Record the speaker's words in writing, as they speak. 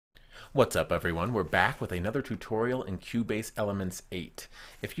What's up everyone? We're back with another tutorial in Cubase Elements 8.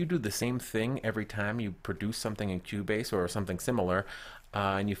 If you do the same thing every time you produce something in Cubase or something similar,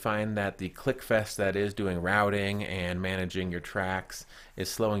 and you find that the clickfest that is doing routing and managing your tracks is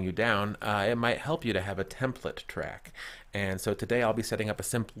slowing you down, it might help you to have a template track. And so today I'll be setting up a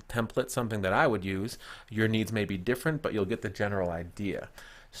simple template, something that I would use. Your needs may be different, but you'll get the general idea.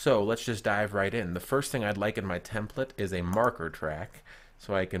 So let's just dive right in. The first thing I'd like in my template is a marker track,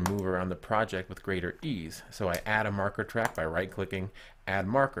 so I can move around the project with greater ease. So I add a marker track by right-clicking, add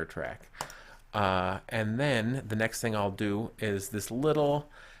marker track. And then the next thing I'll do is this little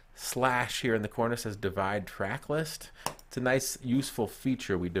slash here in the corner says divide track list. It's a nice useful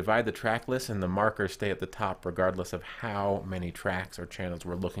feature. We divide the track list and the markers stay at the top regardless of how many tracks or channels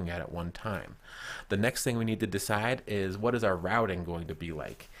we're looking at one time. The next thing we need to decide is what is our routing going to be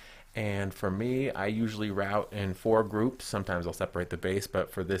like. And for me, I usually route in 4 groups. Sometimes I'll separate the bass,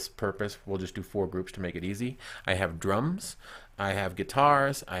 but for this purpose, we'll just do 4 groups to make it easy. I have drums, I have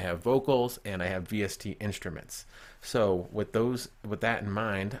guitars, I have vocals, and I have VST instruments. So with that in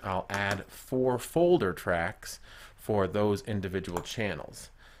mind, I'll add 4 folder tracks for those individual channels.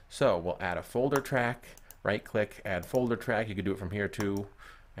 So we'll add a folder track, right click, add folder track. You could do it from here too.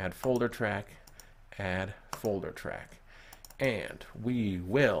 Add folder track, add folder track. And we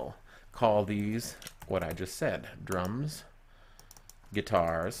will call these what I just said: drums,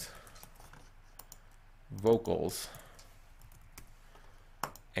 guitars, vocals,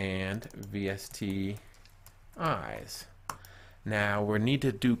 and VST eyes. Now we need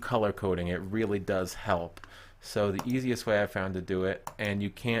to do color coding. It really does help. So the easiest way I found to do it, and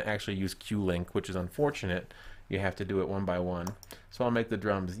you can't actually use Q-Link, which is unfortunate, you have to do it one by one. So I'll make the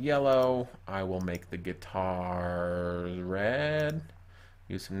drums yellow, I will make the guitars red,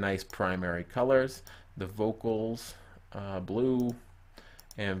 use some nice primary colors, the vocals blue,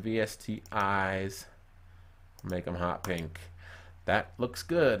 and VST eyes, make them hot pink. That looks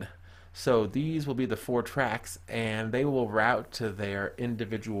good. So these will be the 4 tracks, and they will route to their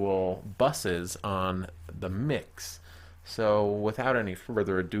individual buses on the mix. So without any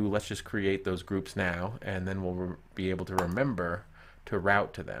further ado, let's just create those groups now, and then we'll be able to remember to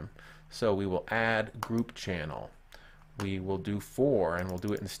route to them. So we will add group channel. We will do 4, and we'll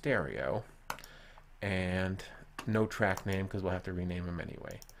do it in stereo, and no track name because we'll have to rename them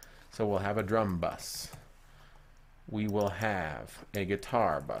anyway. So we'll have a drum bus. We will have a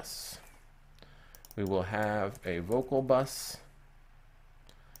guitar bus. We will have a vocal bus,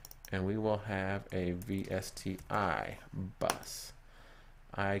 and we will have a VSTI bus.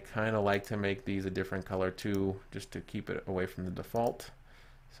 I kind of like to make these a different color too, just to keep it away from the default.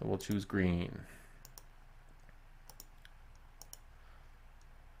 So we'll choose green.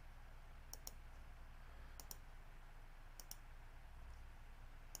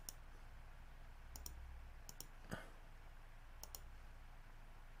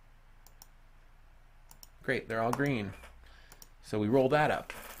 Great, they're all green. So we roll that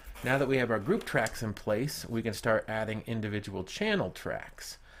up. Now that we have our group tracks in place, we can start adding individual channel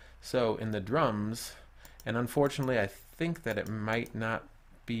tracks. So in the drums, and unfortunately I think that it might not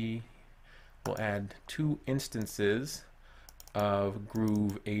be, we'll add 2 instances of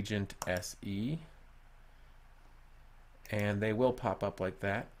Groove Agent SE, and they will pop up like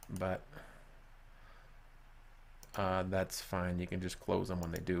that, but that's fine. You can just close them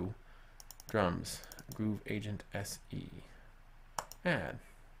when they do. Drums, Groove Agent SE, add.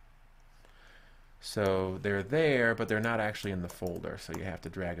 So they're there, but they're not actually in the folder, so you have to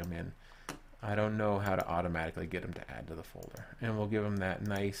drag them in. I don't know how to automatically get them to add to the folder. And we'll give them that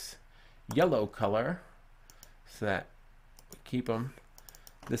nice yellow color so that we keep them.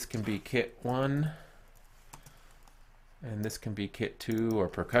 This can be kit 1, and this can be kit 2 or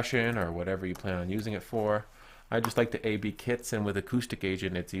percussion or whatever you plan on using it for. I just like to A/B kits, and with Acoustic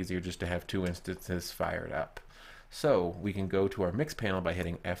Agent it's easier just to have 2 instances fired up. So we can go to our mix panel by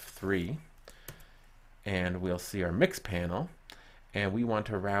hitting F3, and we'll see our mix panel, and we want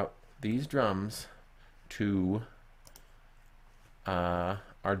to route these drums to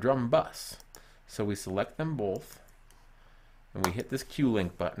our drum bus. So we select them both, and we hit this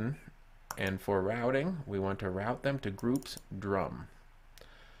Q-Link button, and for routing we want to route them to groups drum.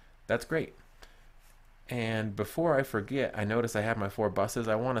 That's great. And before I forget, I notice I have my 4 buses.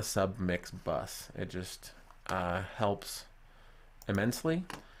 I want a sub-mix bus. It just helps immensely.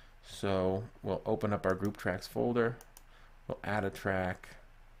 So we'll open up our group tracks folder. We'll add a track,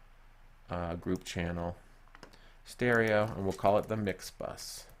 group channel, stereo, and we'll call it the mix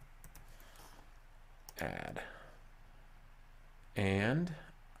bus. Add. And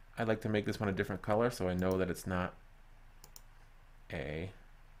I'd like to make this one a different color so I know that it's not a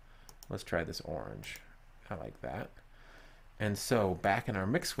Let's try this orange. I like that. And so back in our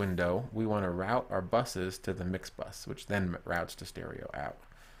mix window, we want to route our buses to the mix bus, which then routes to stereo out.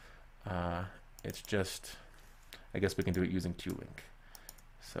 It's just, I guess we can do it using QLink.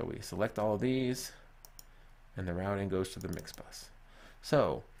 So we select all of these, and the routing goes to the mix bus.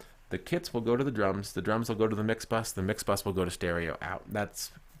 So the kits will go to the drums will go to the mix bus will go to stereo out.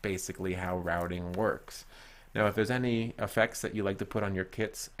 That's basically how routing works. Now if there's any effects that you like to put on your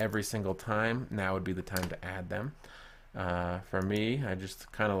kits every single time, now would be the time to add them. For me, I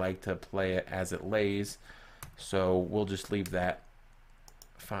just kind of like to play it as it lays, so we'll just leave that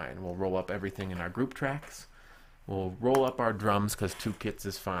fine. We'll roll up everything in our group tracks. We'll roll up our drums because 2 kits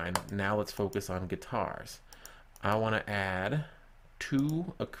is fine. Now let's focus on guitars. I want to add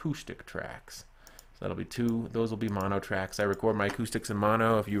 2 acoustic tracks. So that'll be 2, those will be mono tracks. I record my acoustics in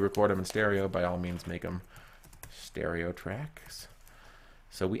mono. If you record them in stereo, by all means make them stereo tracks.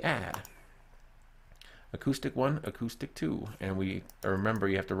 So we add acoustic 1, acoustic 2, and we remember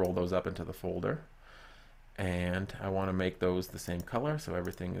you have to roll those up into the folder. And I want to make those the same color so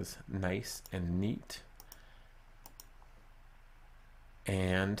everything is nice and neat.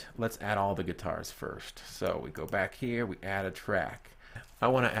 And let's add all the guitars first. So we go back here, we add a track. I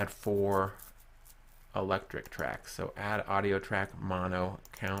want to add 4 electric tracks. So add audio track, mono,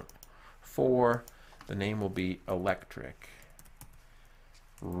 count 4. The name will be electric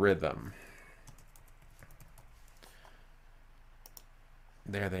rhythm.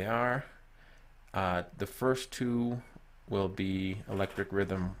 There they are. The first 2 will be electric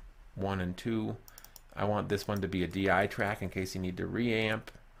rhythm 1 and 2. I want this one to be a DI track in case you need to reamp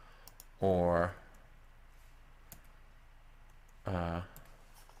or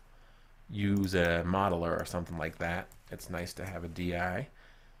use a modeler or something like that. It's nice to have a DI.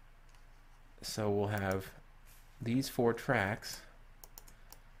 So we'll have these 4 tracks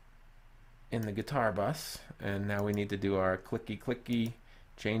in the guitar bus, and now we need to do our clicky clicky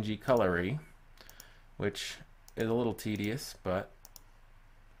changey colory, which is a little tedious, but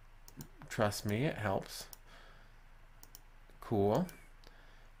trust me, it helps. Cool.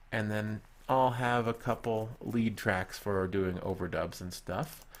 And then I'll have a couple lead tracks for doing overdubs and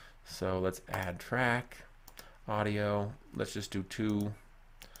stuff. So let's add track, audio. Let's just do 2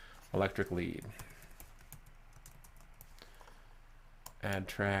 electric lead. Add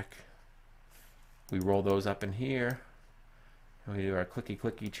track. We roll those up in here. And we do our clicky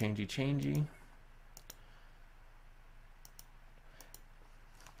clicky changey changey.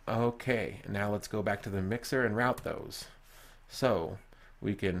 Okay, now let's go back to the mixer and route those. So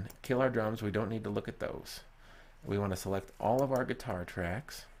we can kill our drums. We don't need to look at those. We want to select all of our guitar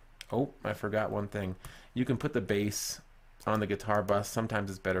tracks. Oh, I forgot one thing. You can put the bass on the guitar bus. Sometimes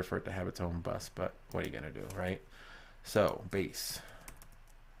it's better for it to have its own bus, but what are you going to do, right? So bass,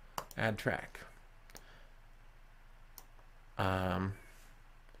 add track.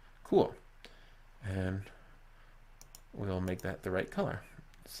 Cool. And we'll make that the right color.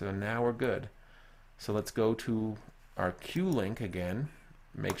 So now we're good. So let's go to our QLink again,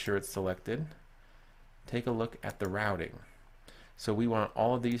 make sure it's selected. Take a look at the routing. So we want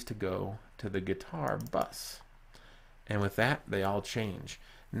all of these to go to the guitar bus. And with that, they all change.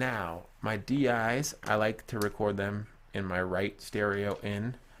 Now, my DIs, I like to record them in my right stereo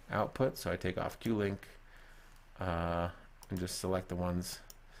in output. So I take off QLink and just select the ones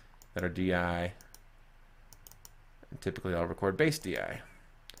that are DI. And typically I'll record bass DI.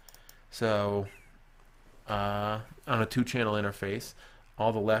 So on a 2-channel interface,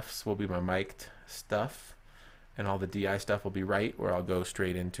 all the lefts will be my mic'd stuff, and all the DI stuff will be right, where I'll go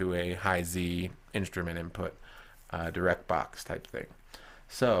straight into a high Z instrument input, direct box type thing.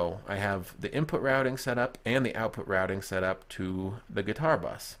 So I have the input routing set up and the output routing set up to the guitar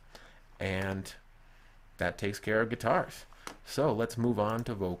bus, and that takes care of guitars. So let's move on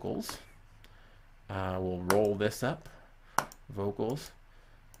to vocals. We'll roll this up, vocals.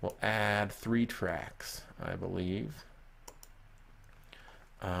 We'll add 3 tracks, I believe.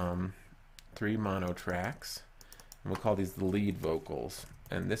 3 mono tracks. And we'll call these the lead vocals.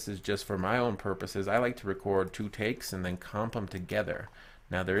 And this is just for my own purposes. I like to record 2 takes and then comp them together.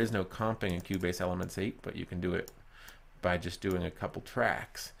 Now there is no comping in Cubase Elements 8, but you can do it by just doing a couple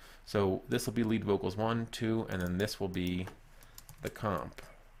tracks. So this will be lead vocals 1, 2, and then this will be the comp,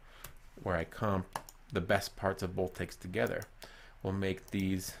 where I comp the best parts of both takes together. We'll make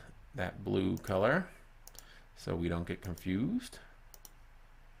these that blue color so we don't get confused.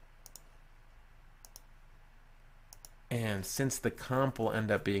 And since the comp will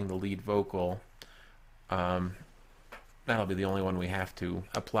end up being the lead vocal, that'll be the only one we have to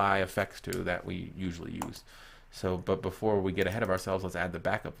apply effects to that we usually use. So, but before we get ahead of ourselves, let's add the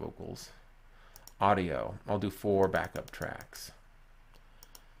backup vocals. Audio, I'll do 4 backup tracks.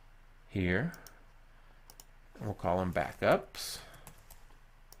 Here, we'll call them backups.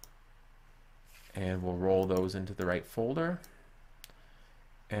 And we'll roll those into the right folder.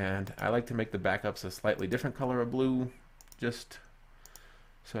 And I like to make the backups a slightly different color of blue, just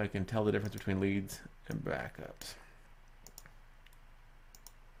so I can tell the difference between leads and backups.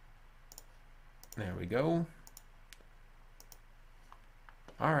 There we go.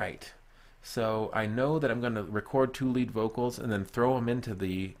 All right, so I know that I'm going to record 2 lead vocals and then throw them into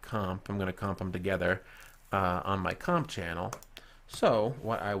the comp. I'm going to comp them together on my comp channel. So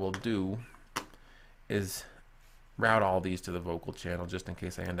what I will do is route all these to the vocal channel just in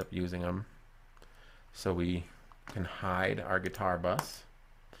case I end up using them. So we can hide our guitar bus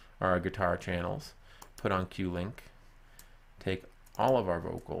or our guitar channels, put on Q-Link, take all of our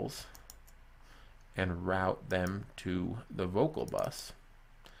vocals and route them to the vocal bus.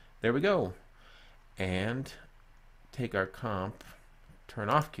 There we go. And take our comp, turn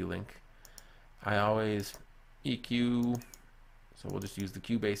off Q-Link. I always EQ, so we'll just use the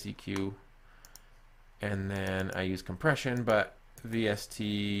Cubase EQ. And then I use compression, but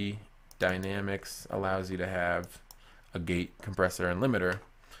VST Dynamics allows you to have a gate, compressor, and limiter.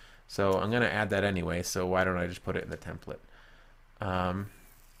 So I'm going to add that anyway, so why don't I just put it in the template.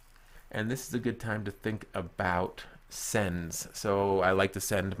 And this is a good time to think about sends. So I like to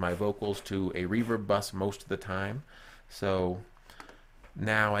send my vocals to a reverb bus most of the time. So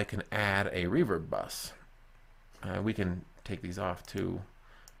now I can add a reverb bus. We can take these off too.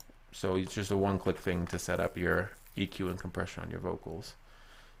 So it's just a one-click thing to set up your EQ and compression on your vocals.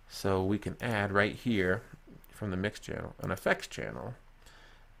 So we can add right here from the mix channel an effects channel,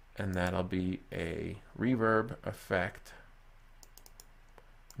 and that'll be a reverb effect.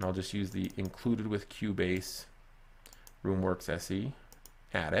 And I'll just use the included with Cubase RoomWorks SE,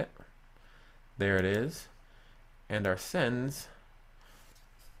 add it. There it is. And our sends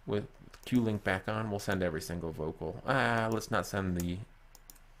with Q-Link back on, we'll send every single vocal. Let's not send the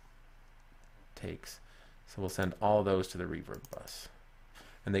takes. So we'll send all those to the reverb bus.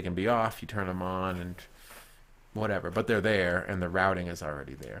 And they can be off, you turn them on and whatever, but they're there and the routing is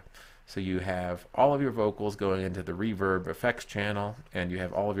already there. So you have all of your vocals going into the reverb effects channel, and you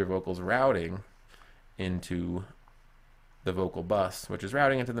have all of your vocals routing into the vocal bus, which is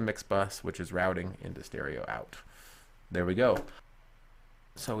routing into the mix bus, which is routing into stereo out. There we go.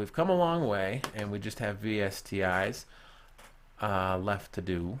 So we've come a long way, and we just have VSTIs left to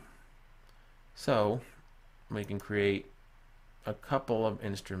do. So we can create a couple of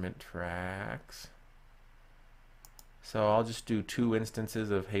instrument tracks. So I'll just do 2 instances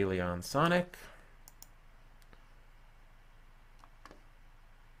of Halion Sonic.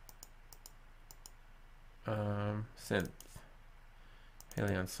 Synth.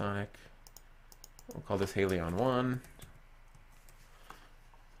 Halion Sonic. We'll call this Halion 1.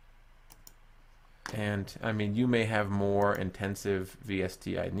 And I mean, you may have more intensive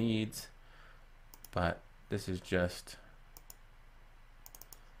VSTI needs, but this is just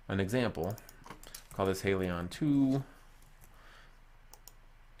an example. Call this Halion 2.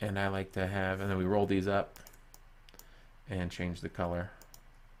 And I like to have, and then we roll these up and change the color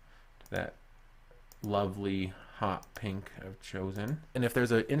to that lovely hot pink I've chosen. And if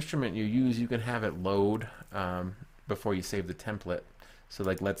there's an instrument you use, you can have it load before you save the template. So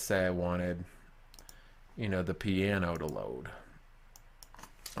like, let's say I wanted, you know, the piano to load.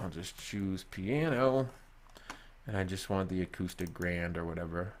 I'll just choose piano, and I just want the acoustic grand or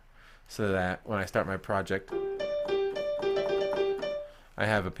whatever, so that when I start my project, I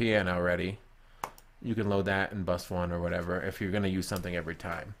have a piano ready. You can load that in bus 1 or whatever if you're going to use something every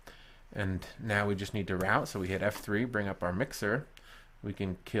time. And now we just need to route, so we hit F3, bring up our mixer. We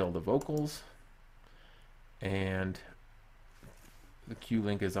can kill the vocals, and the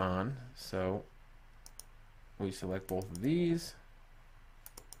Q-Link is on, so we select both of these.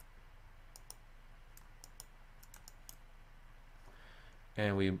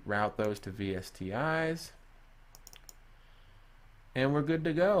 And we route those to VSTIs. And we're good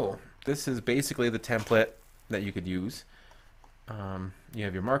to go. This is basically the template that you could use. You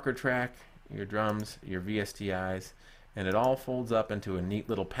have your marker track, your drums, your VSTIs, and it all folds up into a neat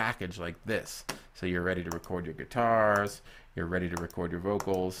little package like this. So you're ready to record your guitars, you're ready to record your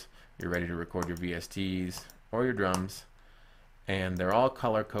vocals, you're ready to record your VSTs or your drums, and they're all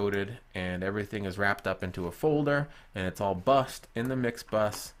color coded, and everything is wrapped up into a folder, and it's all bussed in the mix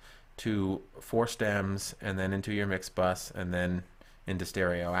bus to 4 stems, and then into your mix bus, and then into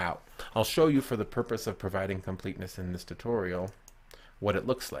stereo out. I'll show you, for the purpose of providing completeness in this tutorial, what it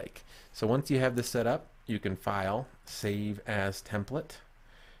looks like. So once you have this set up, you can file, save as template,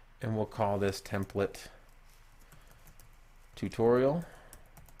 and we'll call this template tutorial.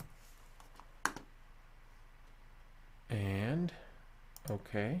 And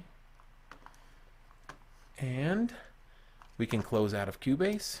okay. And we can close out of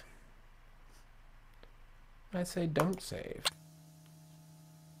Cubase. I'd say don't save.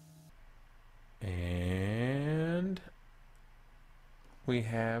 And we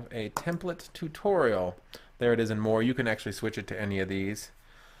have a template tutorial. There it is and more. You can actually switch it to any of these.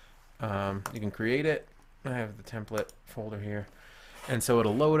 You can create it. I have the template folder here. And so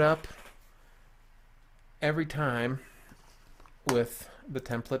it'll load up every time with the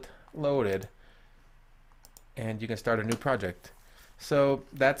template loaded. And you can start a new project. So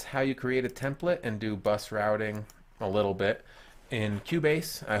that's how you create a template and do bus routing a little bit in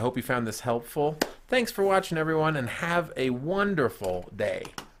Cubase. I hope you found this helpful. Thanks for watching, everyone, and have a wonderful day.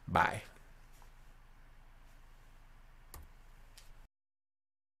 Bye.